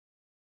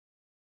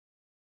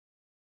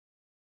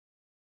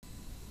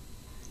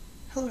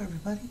Hello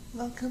everybody,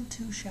 welcome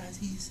to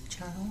Shazzy's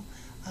channel.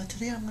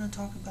 Today I'm going to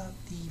talk about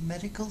the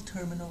medical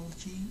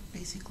terminology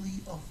basically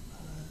of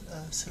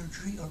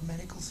surgery or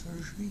medical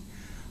surgery.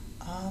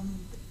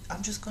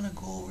 I'm just going to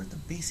go over the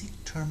basic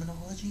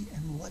terminology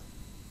and what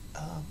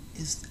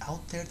is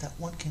out there that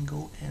one can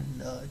go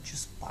and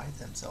just buy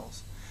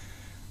themselves.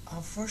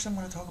 First I'm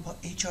going to talk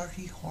about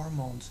HRT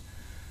hormones.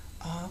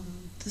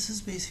 This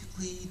is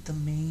basically the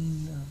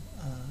main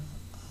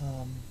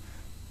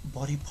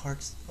body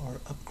parts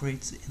or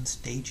upgrades in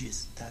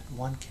stages that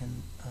one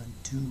can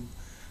do.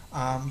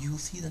 You'll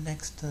see the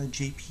next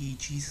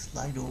JPEG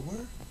slide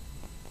over.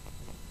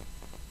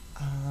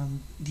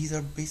 These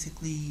are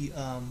basically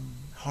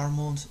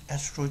hormones.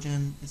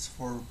 Estrogen is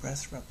for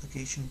breast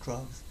replication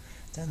drugs.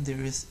 Then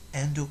there is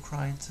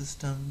endocrine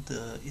system.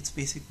 It's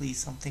basically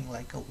something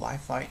like a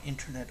Wi-Fi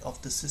internet of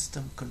the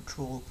system,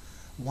 control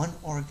one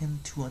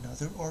organ to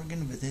another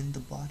organ within the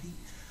body.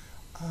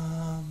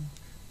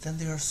 Then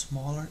there are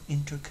smaller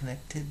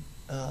interconnected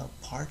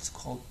parts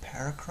called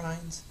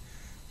paracrines.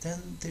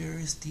 Then there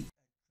is the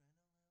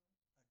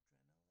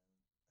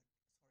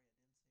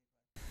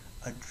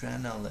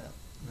adrenal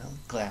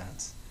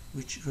glands,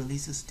 which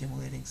releases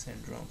stimulating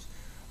syndromes.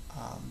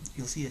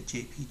 You'll see a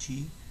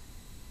JPG.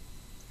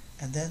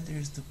 And then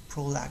there's the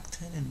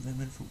prolactin in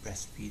women for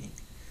breastfeeding.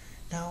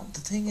 Now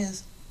the thing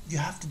is, you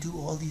have to do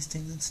all these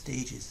things in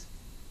stages.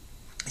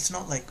 It's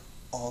not like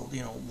all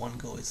one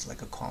go. It's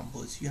like a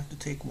combo. You have to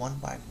take one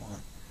by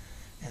one,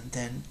 and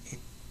then it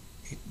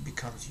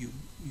becomes you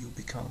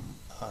become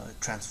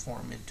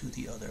transform into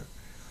the other.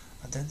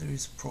 And then there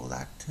is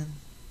prolactin.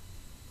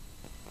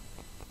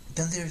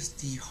 Then there's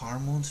the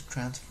hormones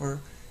transfer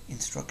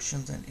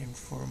instructions and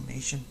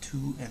information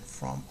to and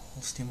from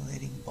all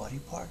stimulating body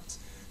parts,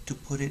 to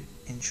put it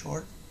in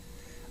short,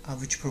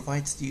 which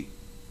provides the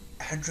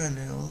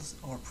adrenals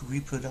or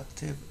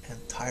reproductive and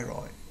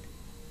thyroid,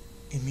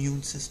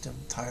 immune system,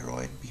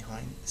 thyroid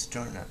behind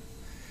sternum.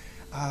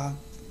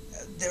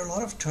 There are a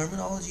lot of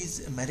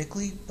terminologies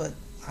medically, but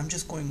I'm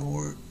just going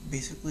over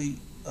basically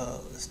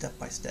step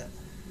by step.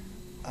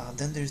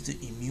 Then there's the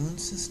immune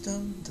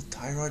system, the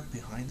thyroid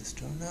behind the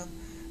sternum.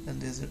 Then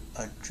there's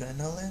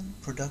adrenaline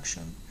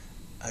production.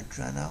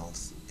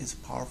 Adrenals is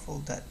powerful,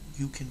 that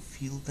you can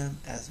feel them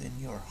as in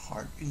your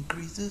heart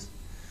increases.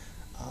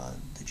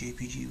 The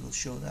JPG will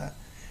show that.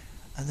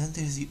 And then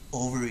there's the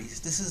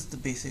ovaries. This is the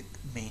basic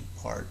main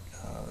part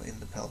in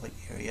the pelvic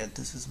area.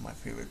 This is my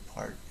favorite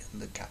part in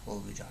the capital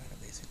vagina,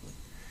 basically.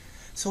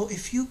 So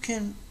if you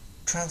can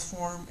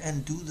transform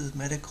and do the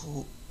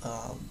medical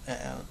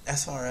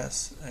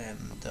SRS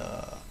and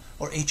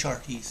or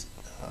HRTs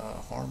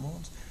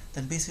hormones,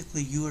 then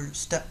basically you're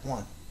step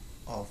one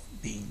of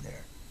being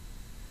there.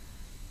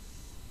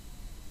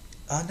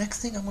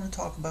 Next thing I'm going to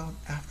talk about,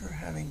 after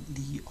having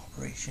the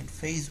operation,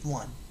 phase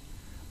one.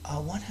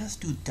 One has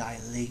to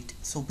dilate.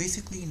 So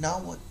basically now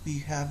what we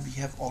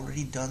have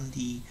already done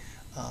the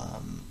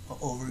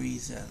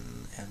ovaries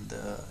and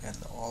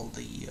all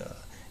the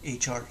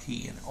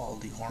HRT and all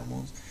the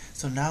hormones.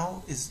 So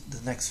now is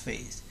the next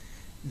phase.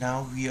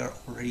 Now we are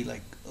already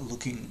like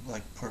looking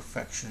like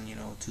perfection,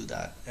 to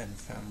that and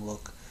femme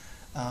look.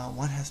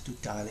 One has to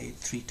dilate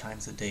 3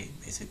 times a day,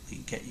 basically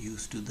get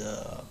used to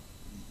the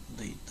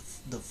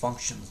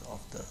functions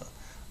of the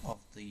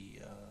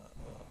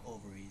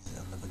ovaries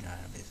and the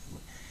vagina,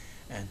 basically,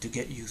 and to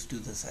get used to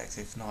the sex.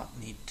 If not,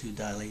 need to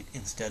dilate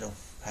instead of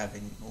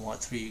having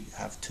 3,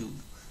 have 2.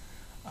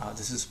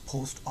 This is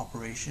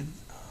post-operation,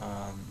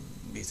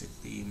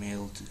 basically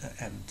male to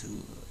M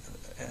to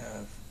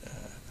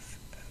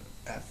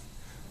F,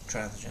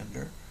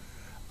 transgender.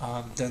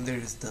 Then there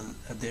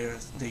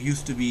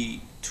used to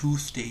be 2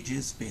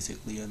 stages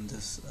basically in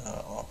this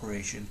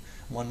operation.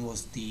 One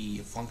was the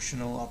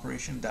functional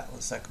operation.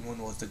 Second one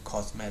was the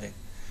cosmetic.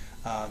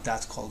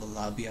 That's called the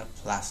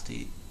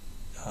labiaplasty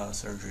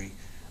surgery.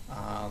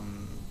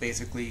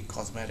 Basically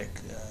cosmetic.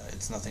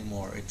 It's nothing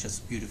more. It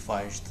just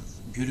beautifies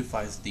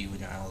the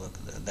vaginal look.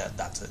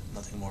 That's it.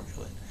 Nothing more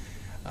to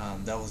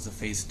it. That was the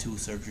phase 2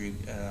 surgery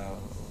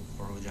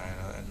for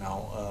vagina, and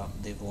now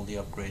they've only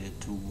upgraded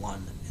to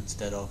 1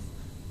 instead of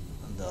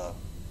the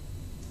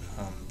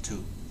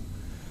 2.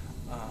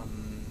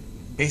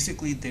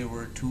 Basically there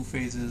were 2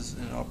 phases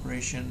in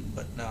operation,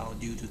 but now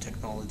due to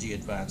technology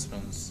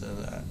advancements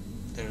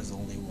there's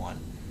only 1,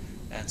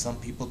 and some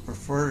people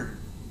prefer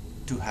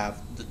to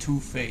have the 2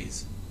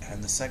 phase,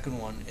 and the second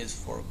one is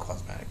for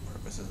cosmetic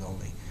purposes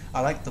only.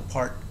 I like the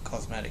part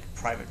cosmetic,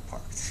 private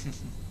part.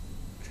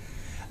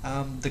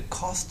 The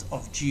cost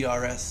of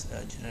GRS,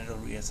 genital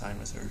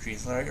reassignment surgery,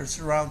 is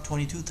around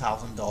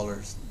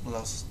 $22,000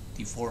 plus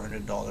the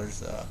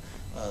 $400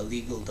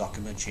 legal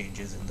document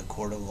changes in the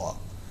court of law.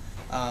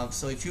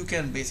 So if you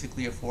can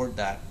basically afford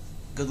that,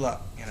 good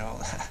luck.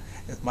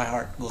 My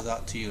heart goes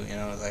out to you.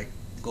 Like,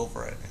 go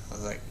for it. I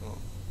was like, oh,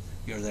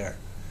 you're there.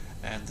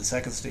 And the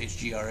second stage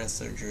GRS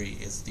surgery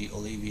is the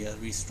Olivia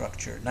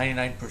restructure.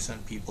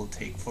 99% people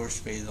take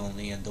first phase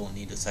only and don't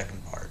need the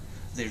second part.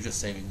 they're just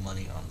saving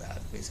money on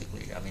that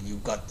basically. I mean,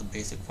 you've got the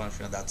basic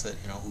function, that's it.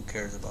 Who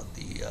cares about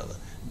the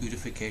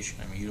beautification?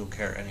 I mean, you don't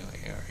care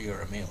anyway.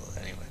 You're a male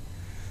anyway.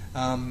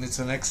 It's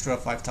an extra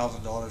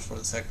 $5,000 for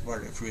the second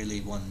part if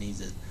really one needs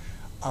it.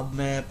 अब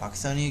मैं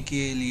पाकिस्तानी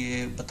के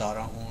लिए बता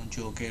रहा हूँ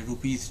जो कि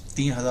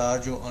 ₹3,000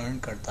 जो अर्न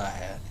करता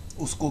है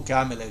उसको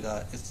क्या मिलेगा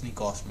इतनी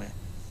कॉस्ट में.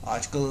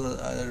 आजकल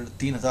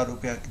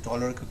 ₹3,000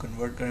 डॉलर को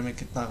कन्वर्ट करने में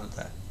कितना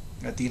मिलता है?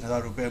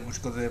 ₹3,000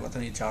 मुश्किल से पता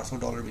नहीं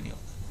 $400 भी नहीं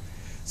होता.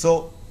 सो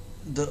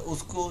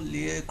उसको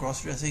लिए क्रॉस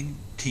ड्रेसिंग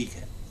ठीक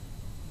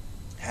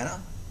है ना.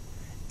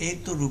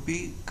 एक तो रुपी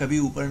कभी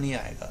ऊपर नहीं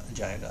आएगा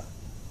जाएगा,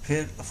 फिर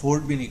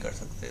अफोर्ड भी नहीं कर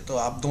सकते, तो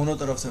आप दोनों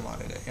तरफ से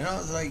मारे गए.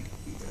 Like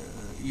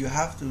you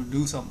have to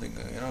do something.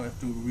 You have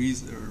to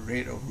the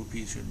rate of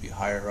rupees should be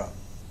higher up.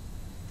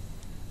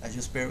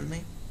 Just bear with me.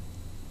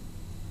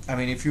 I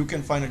mean, if you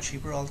can find a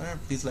cheaper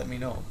alternative, please let me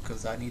know,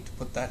 because I need to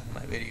put that in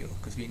my video,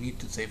 because we need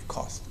to save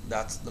cost.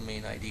 That's the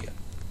main idea.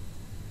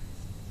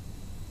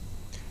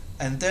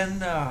 And then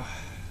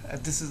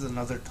this is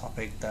another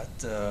topic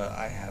that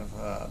I have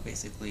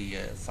basically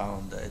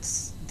found. It's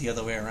the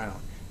other way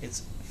around.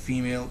 It's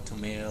female to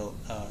male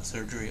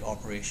surgery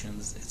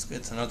operations.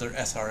 It's another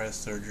SRS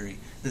surgery.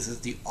 This is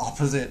the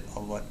opposite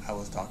of what I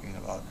was talking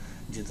about.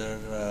 जिधर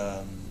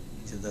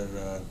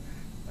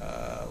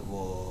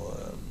वो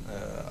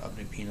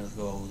अपने penis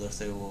को उधर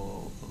से वो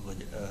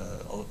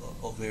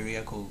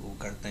ओवेरिया को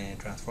करते हैं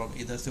ट्रांसफॉर्म,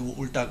 इधर से वो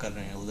उल्टा कर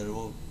रहे हैं, उधर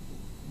वो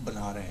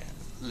बना रहे हैं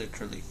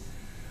literally.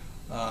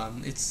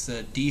 It's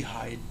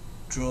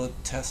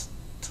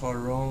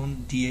dihydrotestosterone.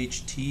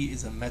 DHT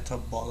is a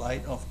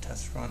metabolite of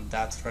testosterone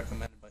that's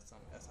recommended by some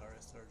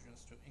SRS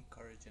surgeons to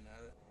encourage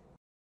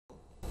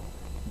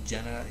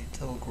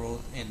genital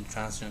growth in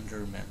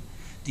transgender men.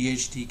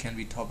 DHT can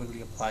be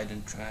topically applied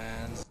in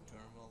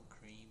transdermal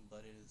cream, but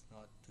it is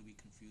not to be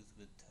confused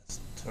with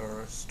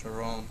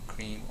testosterone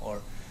cream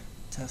or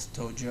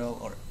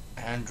testogel or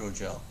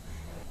androgel.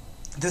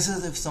 This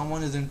is if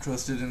someone is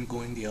interested in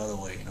going the other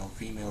way,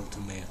 female to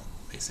male,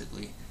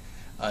 basically.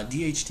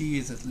 DHT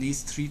is at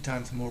least 3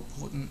 times more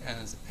potent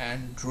and is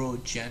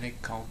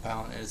androgenic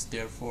compound and is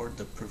therefore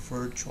the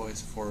preferred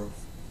choice for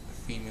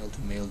female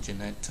to male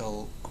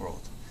genital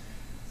growth.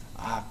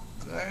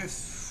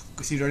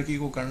 किसी लड़की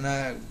को करना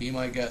है, be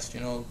my guest.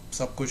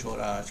 सब कुछ हो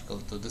रहा है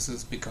आजकल, तो this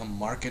has become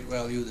market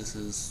value. This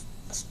is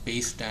a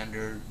space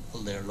standard.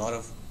 There are a lot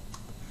of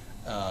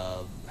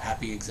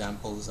happy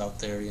examples out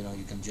there.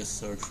 You can just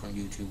search from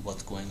YouTube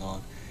what's going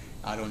on.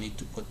 I don't need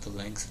to put the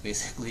links.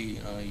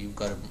 Basically, you've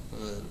got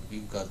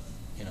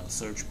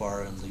search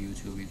bar on the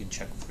YouTube. You can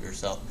check for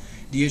yourself.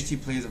 DHT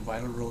plays a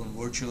vital role in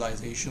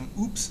virtualization.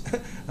 Oops,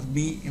 of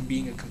me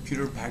being a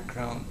computer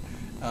background.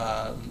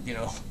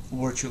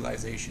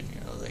 Virtualization.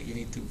 Like you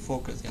need to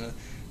focus.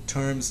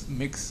 Terms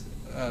mix.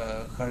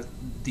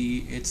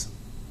 It's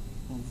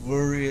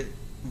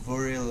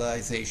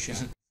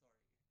virtualization.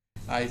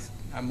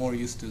 I'm more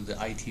used to the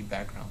IT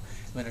background.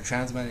 When a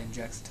trans man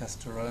injects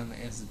testosterone,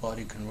 his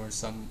body converts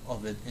some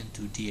of it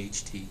into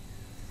DHT.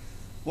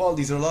 Well,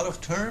 these are a lot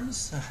of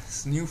terms.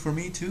 It's new for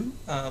me too,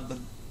 but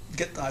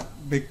get that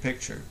big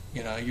picture.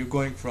 You're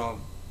going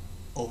from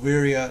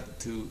ovaria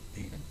to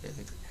penis,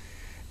 basically.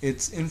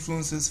 It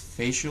influences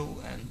facial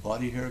and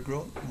body hair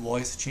growth,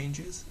 voice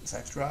changes,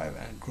 sex drive,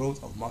 and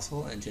growth of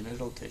muscle and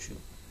genital tissue.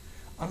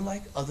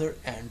 Unlike other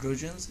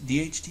androgens,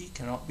 DHT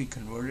cannot be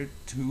converted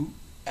to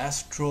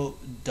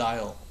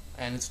estradiol,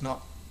 and it's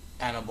not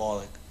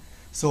anabolic,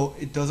 so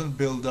it doesn't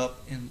build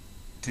up in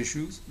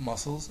tissues,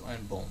 muscles,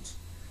 and bones.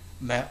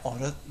 मैं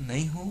औरत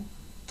नहीं हूँ,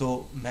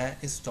 तो मैं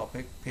इस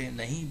topic पे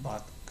नहीं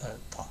बात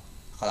करता.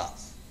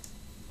 खलास.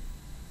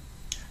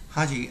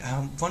 हाँ जी.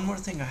 One more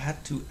thing I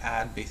had to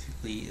add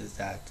basically is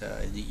that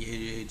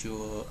ये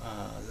जो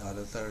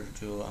ज़्यादातर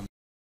जो हम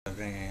कर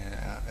रहे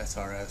हैं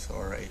SRS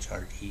or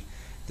HRT,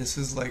 this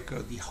is like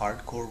the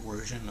hardcore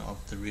version of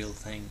the real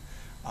thing.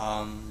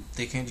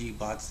 देखें जी,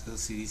 बात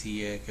सीधी सी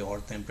है कि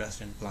औरतें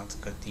ब्रेस्ट इम्प्लांट्स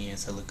करती हैं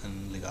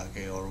सिलिकन लगा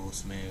के, और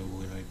उसमें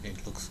वो it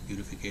looks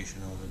beautification,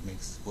 or it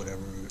makes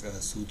whatever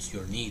suits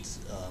your needs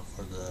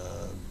for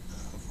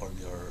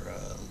your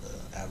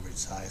average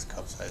size,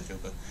 cup size. जो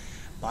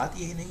बात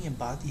ये नहीं है,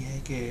 बात ये है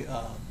कि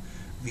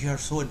we are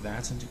so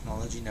advanced in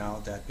technology now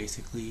that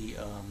basically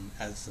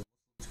as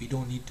we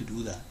don't need to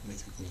do that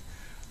basically.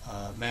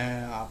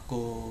 मैं आपको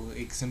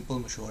एक सिंपल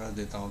मशवरा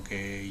देता हूँ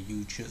कि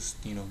you just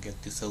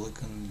get the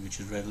silicone which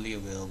is readily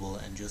available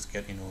and just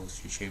get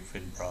shape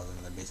fit bras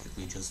and then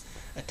basically just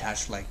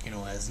attach like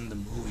as in the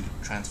movie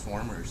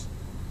Transformers,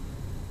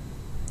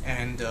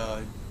 and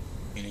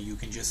you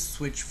can just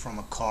switch from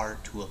a car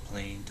to a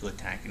plane to a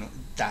tank.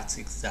 That's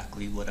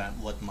exactly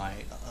what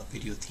my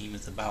video theme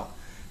is about.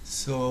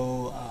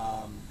 So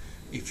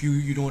if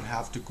you don't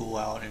have to go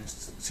out and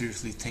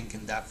seriously think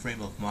in that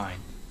frame of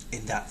mind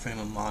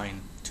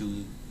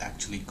to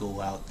actually go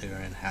out there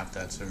and have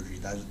that surgery.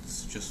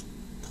 That's just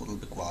total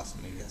bikwas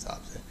मेरे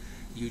हिसाब से.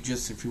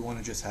 If you want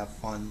to just have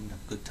fun, have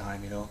a good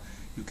time,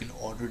 you can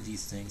order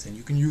these things and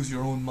you can use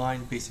your own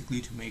mind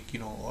basically to make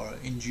or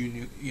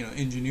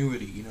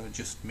ingenuity,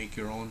 just make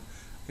your own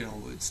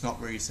it's not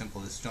very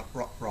simple, it's not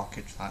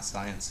rocket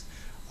science.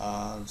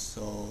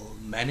 So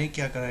मैंने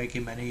क्या करा है कि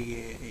मैंने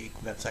ये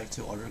एक website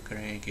से order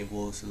करे हैं कि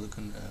वो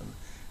सिलिकॉन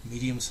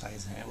मीडियम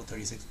साइज़ हैं, वो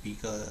 36B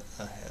का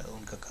है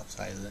उनका कप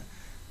साइज़ है,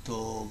 तो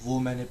वो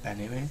मैंने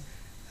पहने हुए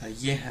हैं।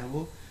 ये हैं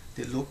वो,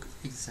 दे लुक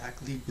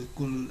एग्जैक्टली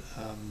बिल्कुल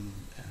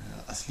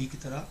असली की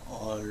तरह,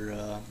 और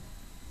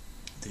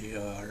दे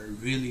आर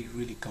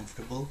रियली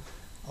कंफर्टेबल।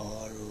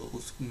 और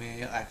उसमें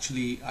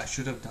actually I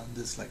should have done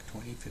this like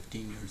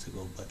 20-15 years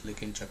ago, but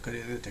लेकिन चक्कर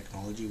ये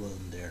technology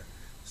wasn't there,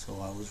 so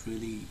I was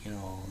really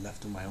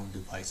left to my own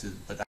devices,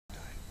 but at that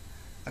time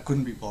I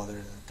couldn't be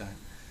bothered at that time.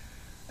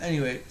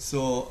 Anyway,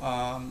 so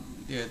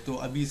तो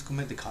अभी इसको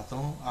मैं दिखाता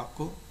हूँ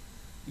आपको।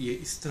 ये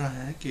इस तरह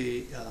है कि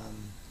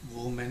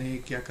वो मैंने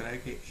क्या करा है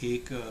कि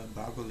एक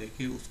ब्रा को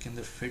लेके उसके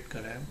अंदर फिट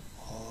करा है,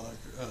 और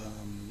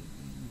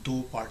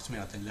दो पार्ट्स में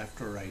आते हैं,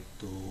 लेफ़्ट और राइट,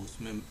 तो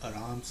उसमें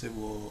आराम से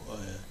वो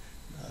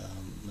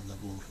मतलब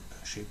वो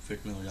शेप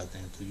फिट में हो जाते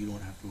हैं, तो you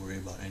don't have to worry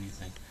about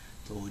anything.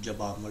 तो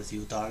जब आप मर्ज़ी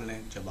उतार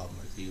लें, जब आप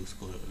मर्ज़ी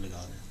उसको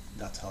लगा लें,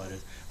 दैट्स हाउ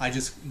इट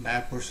इज़। मैं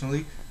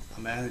personally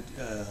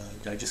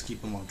I just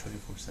keep them on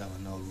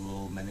 24/7। और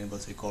वो मैंने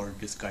बस एक और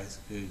डिस्गाइज,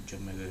 जब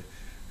मैं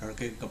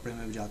लड़के के कपड़े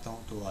में भी जाता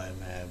हूँ तो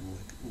मैं वो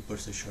ऊपर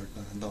से शर्ट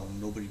पहनता हूँ,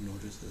 nobody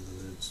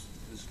notices,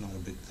 it's not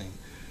a big thing.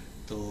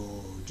 तो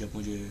जब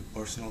मुझे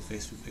personal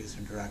face to face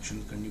interaction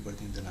करनी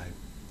पड़ती हैं, then I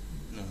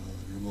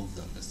remove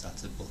them, it's that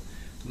simple.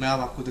 तो मैं अब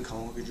आपको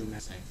दिखाऊंगा कि जो मैं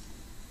सही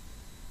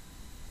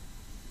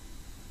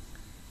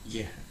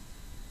ये है,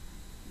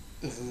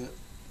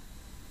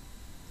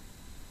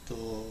 तो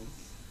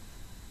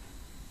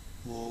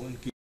वो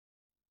उनकी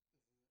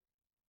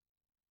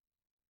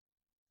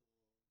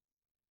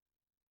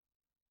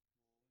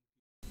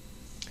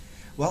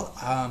well,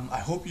 I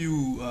hope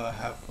you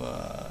have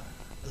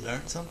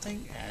learned something,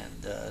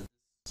 and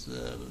this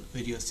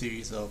video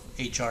series of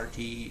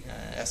HRT,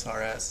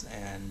 SRS,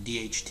 and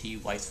DHT,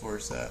 vice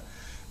versa,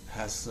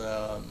 has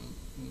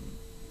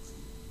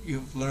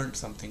you've learned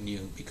something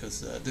new,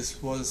 because this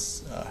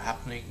was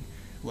happening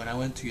when I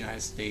went to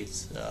United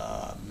States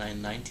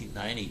in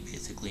 1990,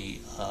 basically.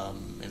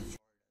 In Florida.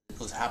 It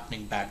was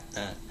happening back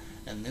then,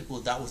 and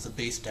that was the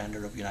base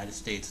standard of United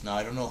States. Now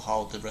I don't know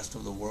how the rest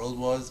of the world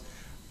was,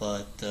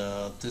 but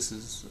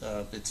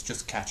it's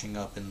just catching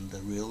up in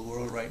the real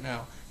world right now.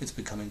 It's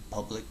becoming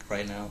public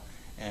right now,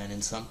 and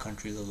in some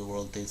countries of the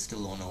world they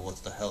still don't know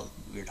what the hell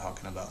we're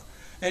talking about.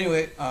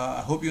 Anyway,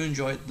 I hope you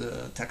enjoyed the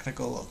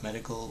technical of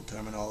medical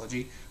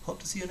terminology. Hope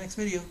to see you next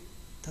video.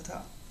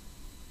 Ta-ta.